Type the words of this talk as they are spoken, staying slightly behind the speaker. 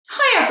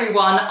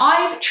everyone,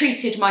 I've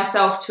treated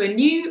myself to a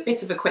new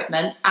bit of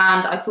equipment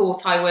and I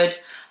thought I would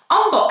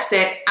unbox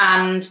it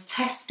and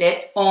test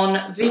it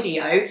on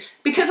video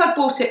because I've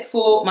bought it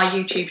for my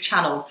YouTube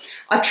channel.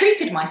 I've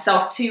treated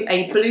myself to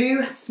a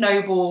Blue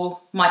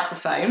Snowball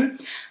microphone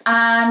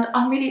and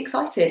I'm really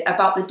excited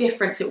about the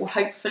difference it will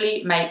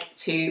hopefully make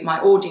to my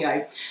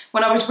audio.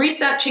 When I was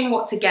researching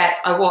what to get,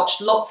 I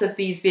watched lots of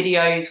these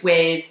videos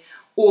with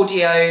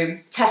audio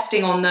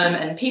testing on them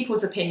and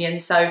people's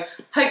opinions, so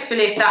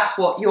hopefully if that's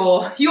what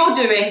you're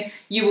doing,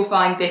 you will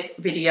find this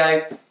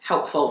video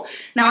helpful.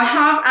 Now, I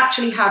have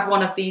actually had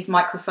one of these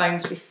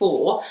microphones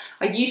before.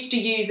 I used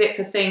to use it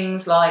for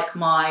things like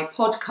my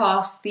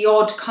podcast, the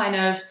odd kind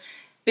of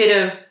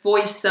bit of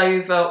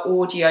voiceover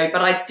audio,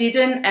 but I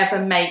didn't ever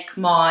make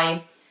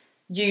my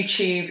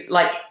YouTube,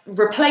 like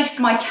replace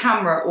my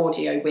camera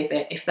audio with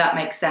it, if that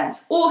makes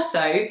sense.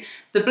 Also,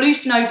 the Blue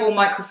Snowball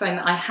microphone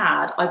that I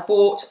had, I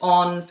bought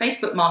on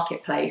Facebook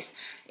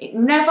Marketplace. It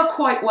never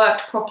quite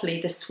worked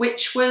properly. The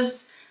switch there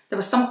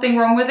was something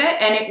wrong with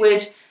it, and it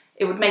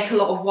would make a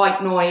lot of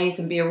white noise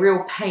and be a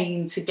real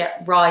pain to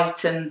get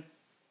right, and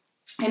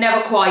it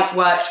never quite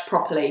worked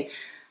properly.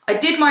 I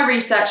did my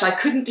research. I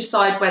couldn't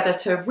decide whether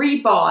to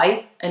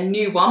rebuy a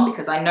new one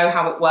because I know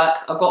how it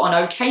works. I got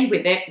on okay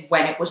with it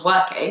when it was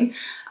working,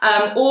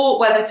 or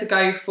whether to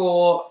go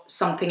for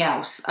something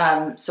else.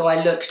 So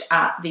I looked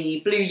at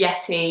the Blue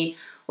Yeti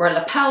or a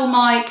lapel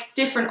mic,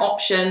 different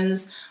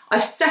options.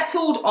 I've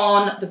settled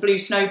on the Blue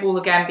Snowball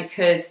again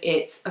because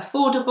it's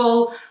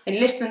affordable. I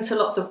listened to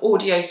lots of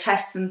audio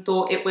tests and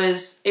thought it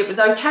was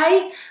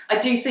okay. I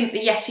do think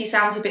the Yeti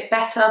sounds a bit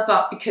better,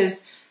 but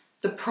because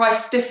the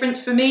price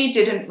difference for me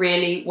didn't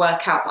really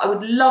work out. But I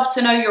would love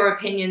to know your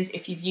opinions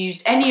if you've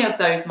used any of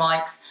those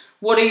mics.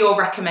 What are your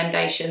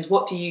recommendations?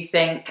 What do you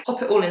think?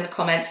 Pop it all in the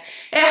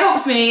comments. It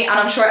helps me, and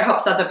I'm sure it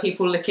helps other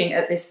people looking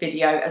at this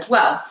video as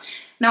well.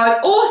 Now,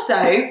 I've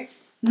also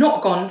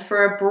not gone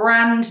for a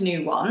brand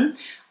new one.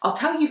 I'll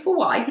tell you for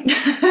why.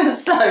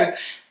 So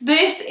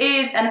this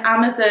is an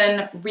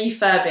Amazon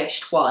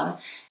refurbished one.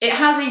 It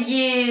has a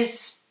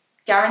year's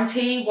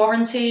guarantee,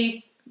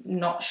 warranty,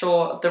 not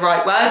sure of the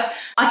right word.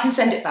 I can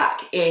send it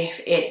back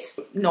if it's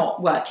not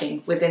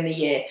working within the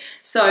year.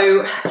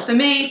 So for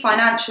me,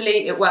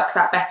 financially, it works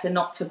out better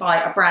not to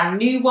buy a brand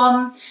new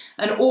one.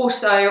 And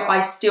also I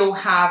still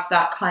have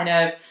that kind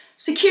of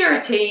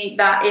security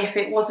that if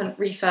it wasn't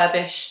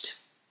refurbished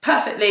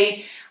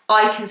perfectly,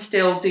 I can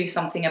still do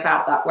something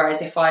about that.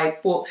 Whereas if I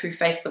bought through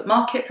Facebook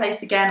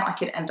Marketplace again, I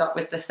could end up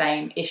with the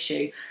same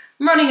issue.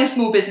 I'm running a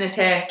small business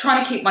here,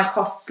 trying to keep my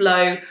costs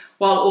low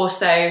while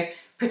also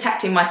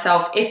protecting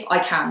myself if I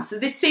can. So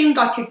this seemed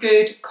like a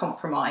good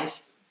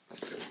compromise.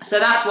 So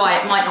that's why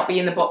it might not be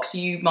in the box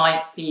you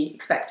might be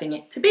expecting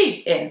it to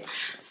be in.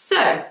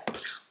 So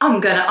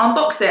I'm gonna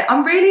unbox it.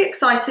 I'm really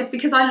excited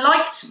because I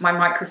liked my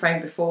microphone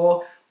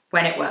before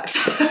when it worked.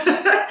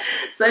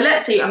 So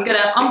let's see, I'm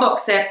gonna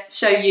unbox it,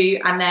 show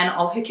you, and then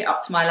I'll hook it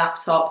up to my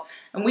laptop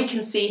and we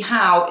can see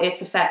how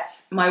it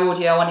affects my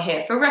audio on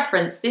here. For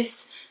reference,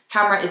 this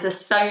camera is a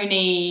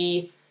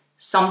Sony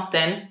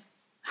something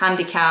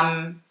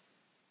Handycam.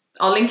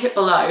 I'll link it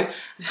below.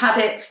 I've had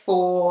it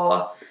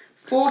for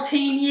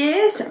 14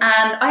 years and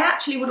I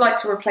actually would like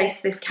to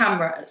replace this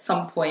camera at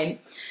some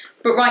point.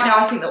 But right now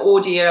I think the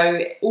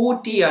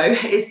audio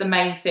is the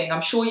main thing.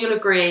 I'm sure you'll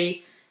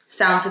agree,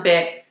 sounds a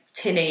bit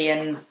tinny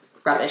and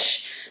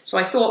rubbish. So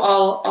I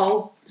thought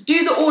I'll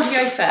do the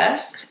audio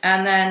first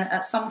and then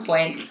at some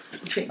point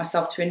I'll treat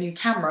myself to a new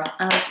camera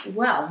as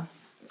well.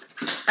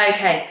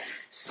 Okay,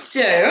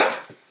 so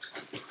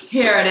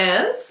here it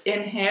is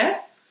in here.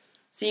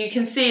 So you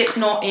can see it's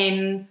not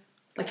in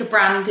like a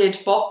branded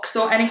box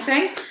or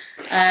anything.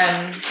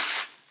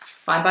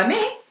 Fine by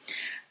me.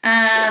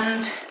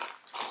 And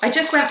I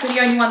just went for the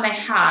only one they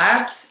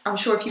had. I'm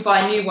sure if you buy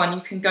a new one,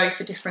 you can go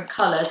for different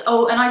colours.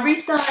 Oh, and I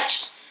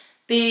researched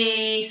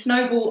the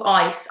Snowball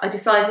Ice. I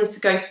decided to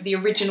go for the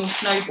original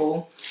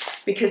Snowball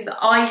because the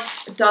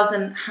Ice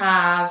doesn't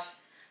have,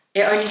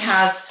 it only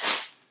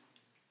has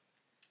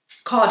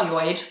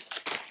cardioid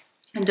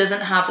and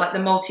doesn't have like the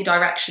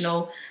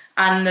multi-directional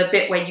and the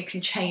bit where you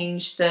can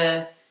change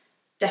the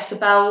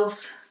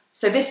decibels.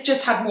 So this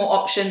just had more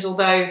options,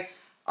 although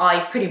I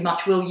pretty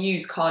much will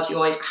use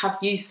cardioid. I have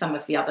used some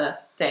of the other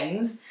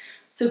things.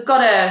 So I've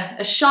got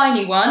a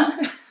shiny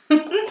one.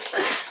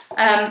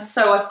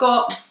 So I've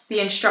got the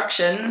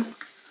instructions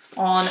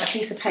on a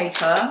piece of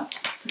paper.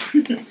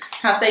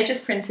 Have they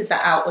just printed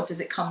that out or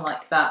does it come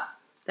like that?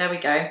 There we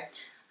go.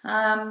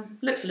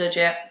 Looks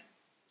legit.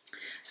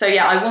 So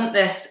yeah, I want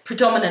this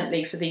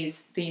predominantly for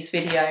these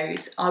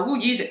videos. I will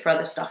use it for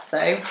other stuff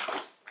though.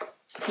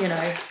 You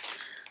know,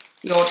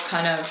 the odd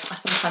kind of, I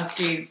sometimes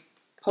do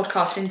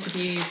podcast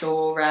interviews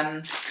or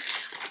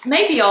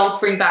maybe I'll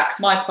bring back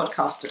my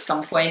podcast at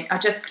some point. I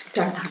just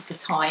don't have the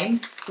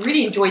time. I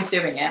really enjoyed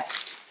doing it.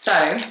 So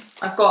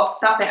I've got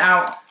that bit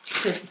out.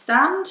 Here's the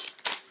stand.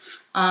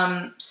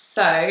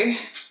 So I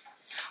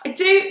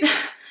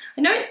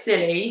know it's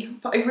silly,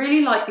 but I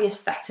really like the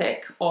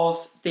aesthetic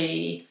of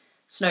the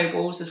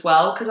snowballs as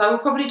well, because I will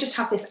probably just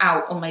have this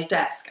out on my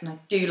desk, and I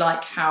do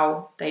like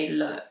how they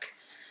look.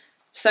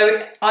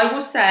 So I will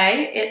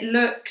say it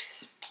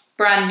looks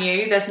brand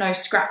new. There's no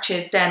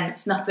scratches,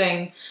 dents,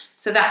 nothing.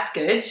 So that's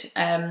good.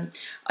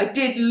 I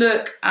did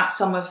look at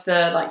some of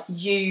the like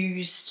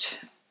used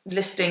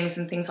listings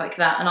and things like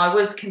that, and I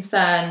was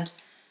concerned.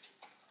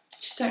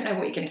 Just don't know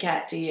what you're going to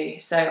get, do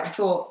you? So I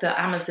thought that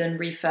Amazon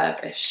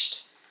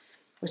Refurbished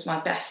was my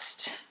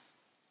best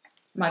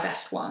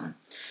one.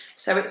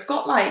 So it's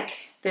got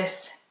like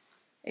this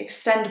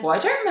extendable. I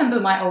don't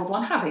remember my old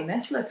one having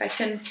this. Look, I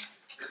can,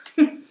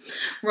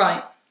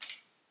 right,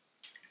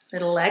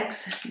 little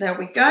legs, there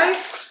we go.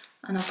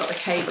 And I've got the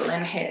cable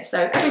in here.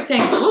 So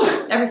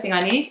everything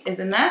I need is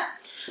in there.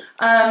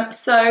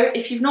 So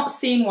if you've not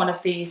seen one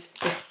of these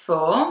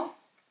before,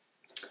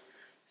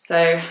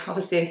 so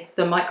obviously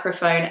the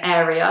microphone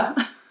area,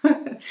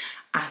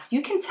 as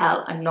you can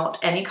tell, I'm not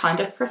any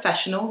kind of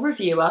professional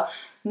reviewer,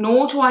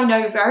 nor do I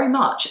know very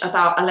much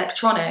about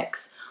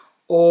electronics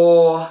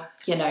or,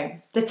 you know,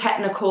 the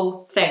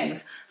technical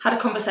things. Had a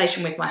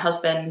conversation with my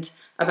husband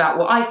about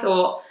what I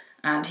thought,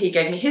 and he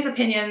gave me his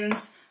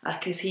opinions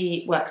because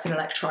he works in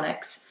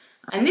electronics.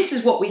 And this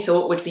is what we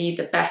thought would be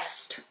the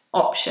best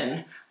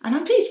option, and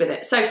I'm pleased with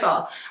it so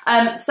far.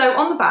 So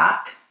on the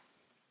back,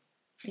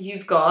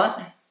 you've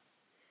got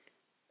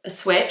a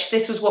switch.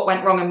 This was what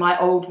went wrong in my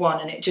old one,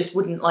 and it just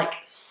wouldn't like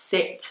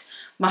sit.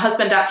 My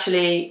husband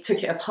actually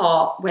took it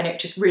apart when it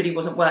just really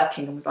wasn't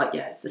working and was like,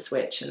 yeah, it's the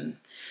switch, and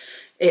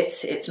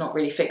it's not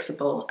really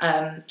fixable.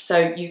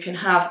 So you can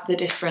have the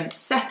different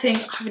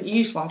settings. I haven't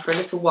used one for a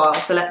little while,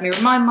 so let me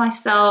remind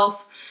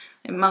myself.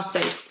 It must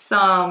say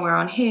somewhere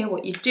on here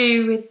what you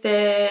do with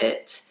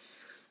it.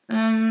 I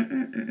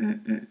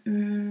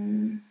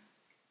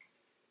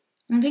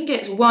think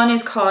it's 1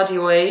 is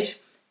cardioid,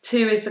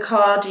 2 is the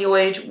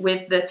cardioid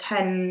with the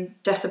 10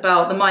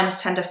 decibel, the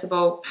minus 10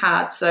 decibel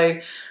pad.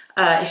 So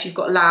if you've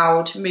got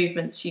loud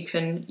movements, you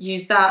can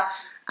use that.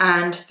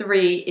 And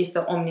 3 is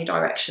the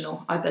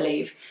omnidirectional, I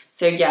believe.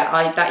 So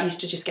yeah, that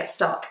used to just get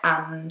stuck,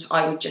 and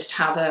I would just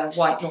have a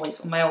white noise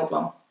on my old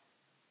one.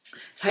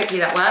 So hopefully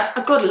that worked.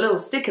 I've got a little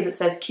sticker that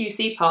says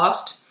QC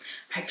passed.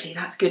 Hopefully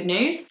that's good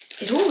news.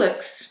 It all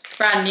looks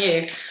brand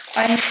new.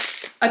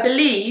 I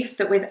believe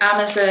that with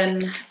Amazon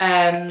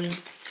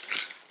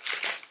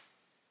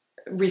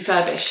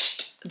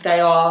Refurbished, they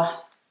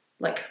are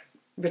like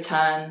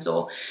returns,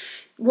 or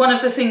one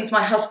of the things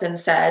my husband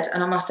said,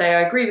 and I must say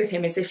I agree with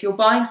him, is if you're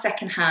buying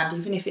secondhand,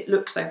 even if it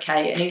looks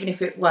okay and even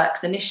if it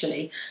works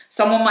initially,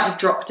 someone might have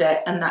dropped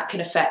it, and that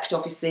can affect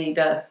obviously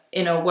the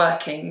inner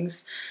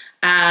workings.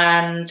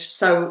 And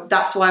so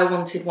that's why I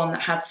wanted one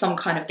that had some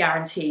kind of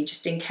guarantee,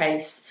 just in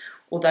case,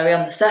 although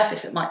on the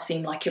surface it might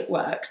seem like it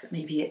works, that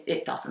maybe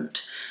it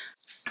doesn't.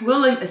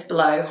 We'll link this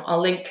below. I'll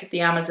link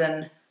the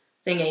Amazon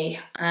thingy,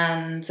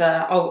 and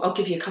I'll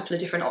give you a couple of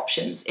different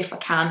options if I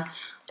can.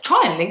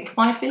 Try and link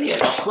my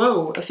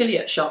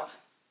affiliate shop,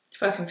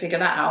 if I can figure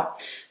that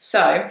out.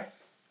 So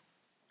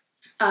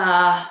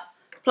plug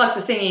the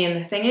thingy in the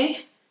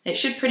thingy. It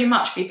should pretty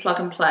much be plug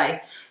and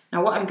play.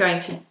 Now what I'm going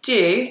to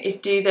do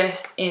is do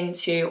this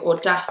into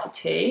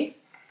Audacity.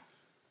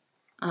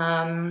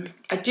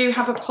 I do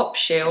have a pop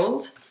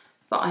shield,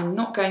 but I'm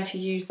not going to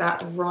use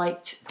that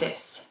right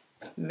this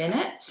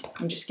minute.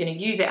 I'm just going to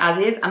use it as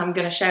is, and I'm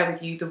going to share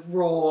with you the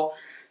raw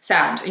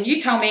sound. And you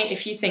tell me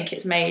if you think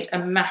it's made a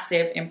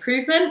massive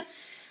improvement.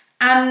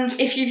 And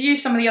if you've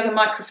used some of the other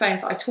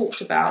microphones that I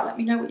talked about, let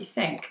me know what you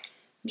think.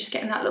 I'm just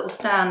getting that little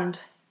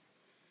stand.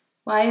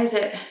 Why is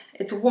it?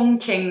 It's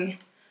wonking.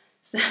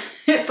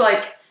 It's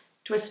like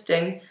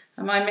twisting.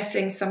 Am I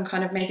missing some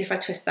kind of, maybe if I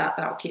twist that,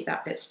 that'll keep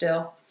that bit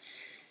still.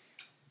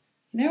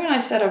 You know when I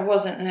said I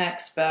wasn't an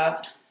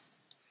expert?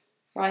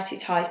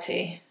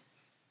 Righty-tighty.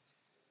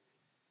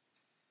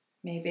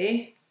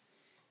 Maybe.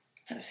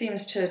 That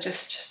seems to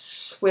just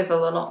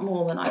swivel a lot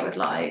more than I would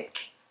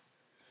like.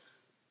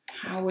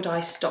 How would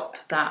I stop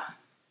that?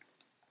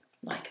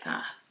 Like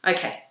that.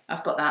 Okay,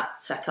 I've got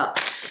that set up.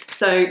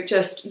 So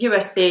just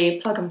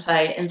USB, plug and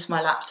play into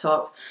my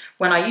laptop.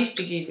 When I used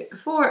to use it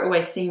before, it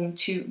always seemed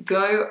to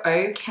go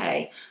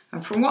okay.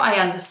 And from what I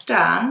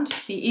understand,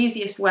 the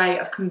easiest way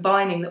of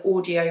combining the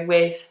audio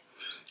with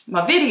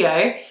my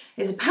video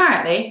is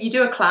apparently you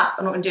do a clap.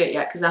 I'm not going to do it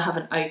yet because I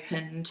haven't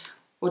opened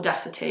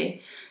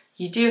Audacity.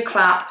 You do a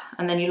clap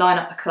and then you line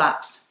up the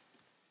claps.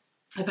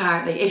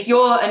 Apparently, if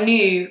you're a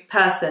new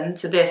person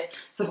to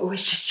this, so I've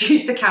always just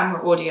used the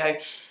camera audio.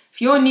 If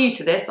you're new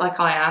to this, like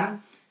I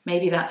am,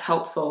 maybe that's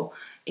helpful.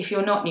 If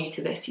you're not new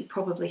to this, you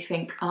probably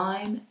think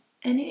I'm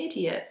an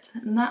idiot,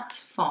 and that's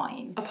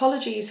fine.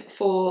 Apologies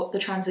for the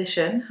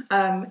transition.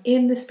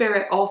 In the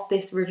spirit of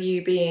this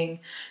review being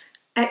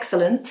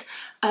excellent,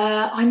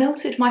 I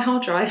melted my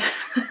hard drive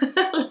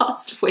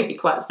last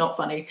week, well, it's not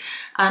funny,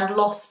 and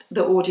lost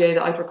the audio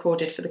that I'd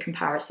recorded for the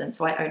comparison,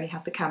 so I only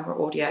had the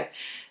camera audio.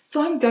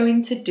 So I'm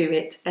going to do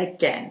it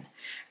again.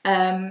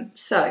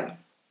 So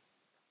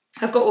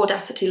I've got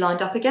Audacity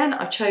lined up again.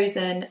 I've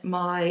chosen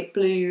my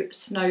Blue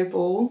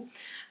Snowball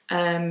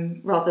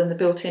rather than the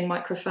built-in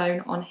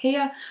microphone on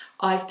here.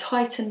 I've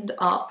tightened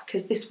up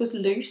because this was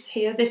loose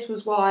here. This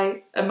was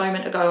why a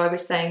moment ago I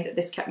was saying that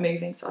this kept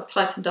moving. So I've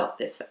tightened up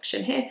this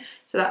section here.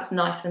 So that's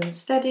nice and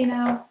steady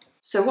now.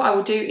 So what I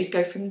will do is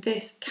go from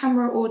this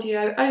camera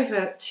audio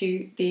over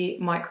to the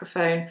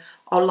microphone.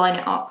 I'll line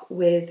it up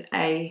with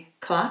a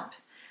clap.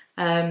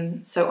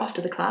 So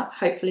after the clap,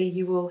 hopefully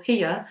you will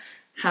hear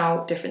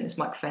how different this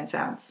microphone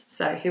sounds.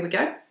 So here we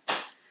go.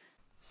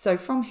 So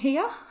from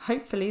here,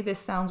 hopefully this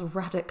sounds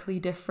radically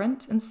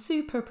different and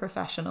super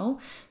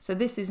professional. So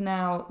this is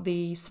now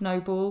the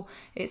Snowball.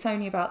 It's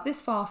only about this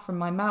far from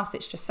my mouth.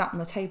 It's just sat on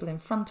the table in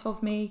front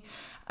of me.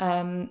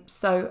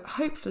 So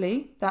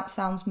hopefully that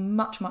sounds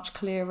much, much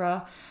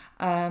clearer,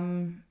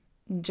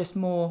 just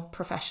more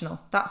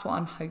professional. That's what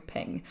I'm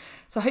hoping.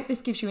 So I hope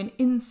this gives you an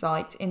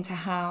insight into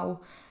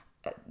how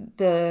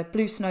the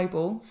Blue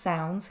Snowball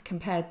sounds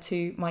compared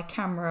to my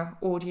camera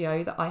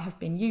audio that I have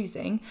been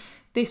using.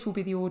 This will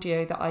be the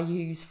audio that I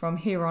use from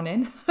here on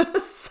in.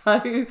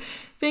 So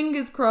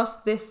fingers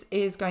crossed this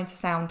is going to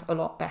sound a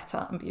lot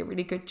better and be a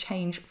really good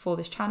change for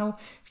this channel.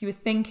 If you were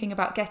thinking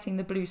about getting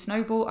the Blue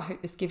Snowball, I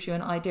hope this gives you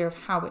an idea of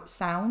how it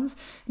sounds.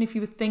 And if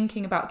you were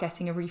thinking about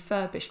getting a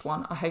refurbished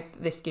one, I hope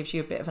this gives you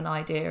a bit of an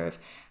idea of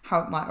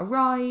how it might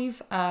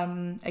arrive,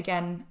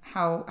 again,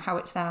 how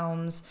it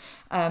sounds.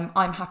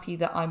 I'm happy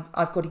that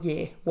I've got a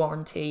year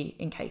warranty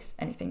in case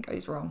anything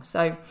goes wrong.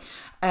 So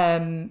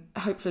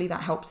hopefully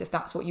that helps if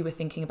that's what you were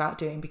thinking about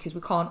doing, because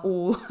we can't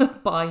all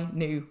buy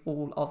new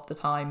all of the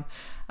time.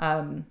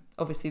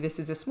 Obviously this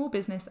is a small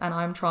business and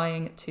I'm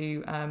trying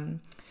to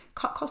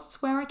cut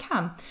costs where I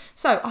can.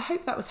 So I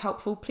hope that was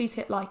helpful. Please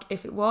hit like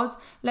if it was.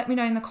 Let me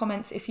know in the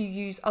comments if you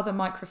use other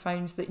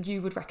microphones that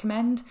you would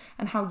recommend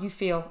and how you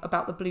feel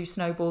about the Blue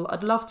Snowball.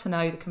 I'd love to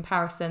know the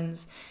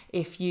comparisons.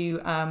 If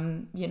you,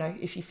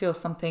 if you feel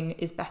something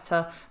is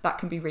better, that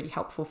can be really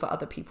helpful for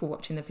other people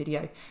watching the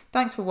video.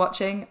 Thanks for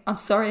watching. I'm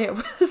sorry it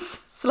was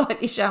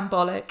slightly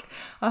shambolic.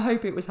 I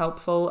hope it was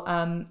helpful,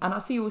 and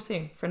I'll see you all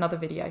soon for another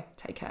video.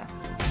 Take care.